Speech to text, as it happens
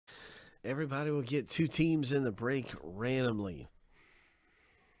Everybody will get 2 teams in the break randomly.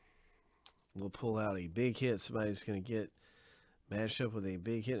 We'll pull out a big hit. Somebody's going to get matched up with a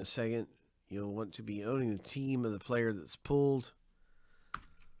big hit in a second. You'll want to be owning the team of the player that's pulled.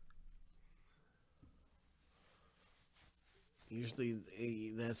 Usually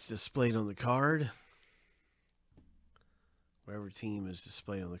that's displayed on the card. Whatever team is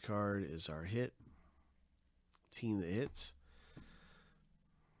displayed on the card is our hit. Team that hits.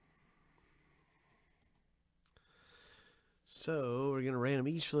 So we're going to random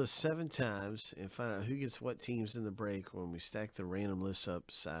each list 7 times and find out who gets what teams in the break when we stack the random lists up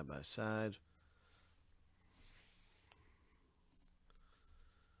side by side.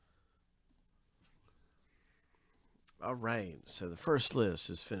 All right, so the first list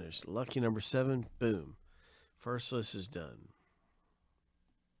is finished. Lucky number 7, boom. First list is done.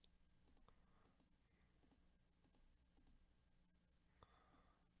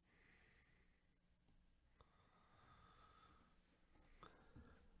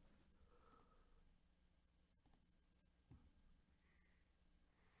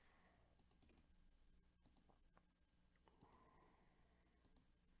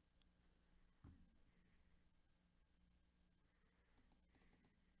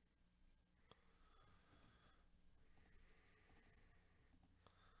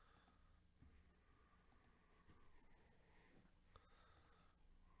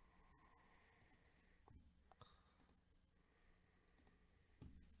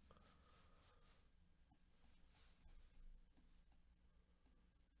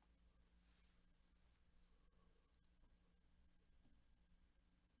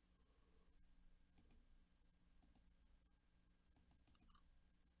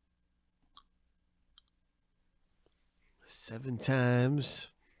 Seven times.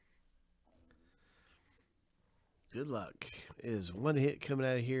 Good luck. It is one hit coming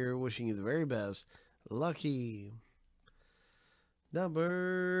out of here. Wishing you the very best. Lucky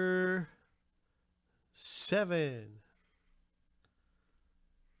number 7.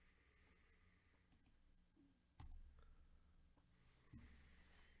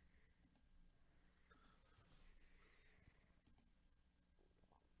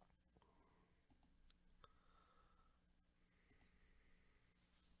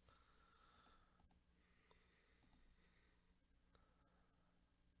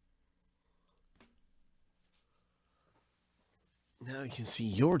 Now you can see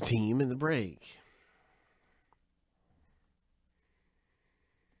your team in the break.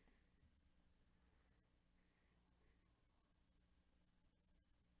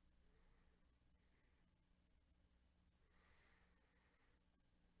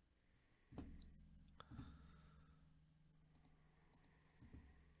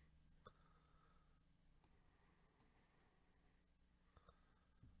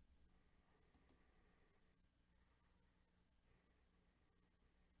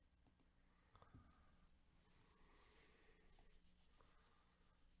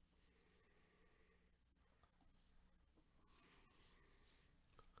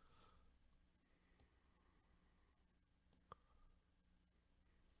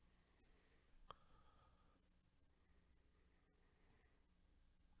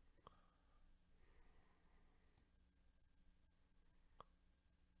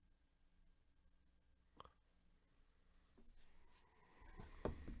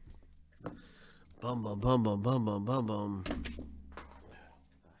 Bum bum bum bum bum bum bum bum.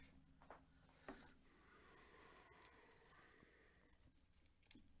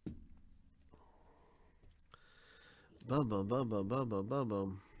 Bum bum bum bum bum bum bum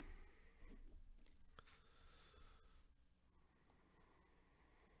bum.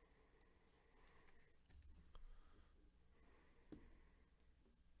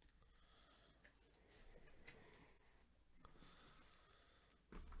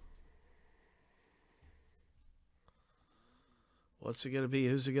 What's it going to be?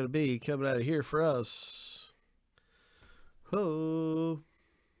 Who's it going to be coming out of here for us? Ho!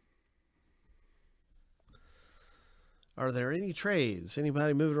 Are there any trades?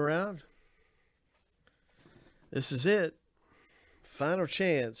 Anybody moving around? This is it. Final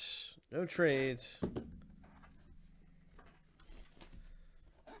chance. No trades.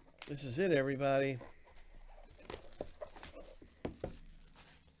 This is it, everybody.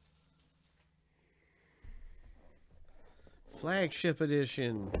 Flagship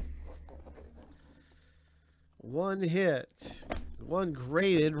edition. One hit. One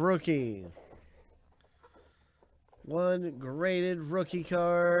graded rookie. One graded rookie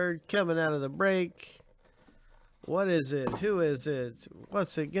card coming out of the break. What is it? Who is it?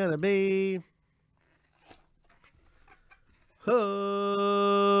 What's it gonna be?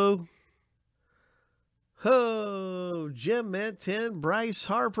 Ho! Gem Mint 10, Bryce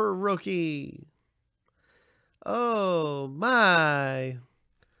Harper rookie. Oh, my.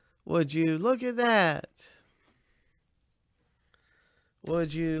 Would you look at that?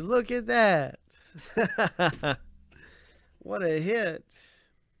 Would you look at that? What a hit.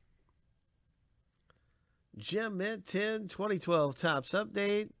 Gem Mint 10, 2012 Topps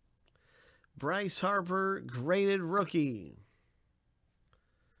Update. Bryce Harper, graded rookie.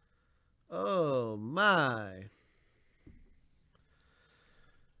 Oh, my.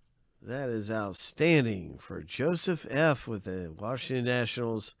 That is outstanding for Joseph F. with the Washington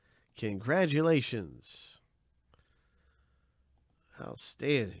Nationals. Congratulations.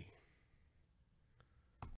 Outstanding.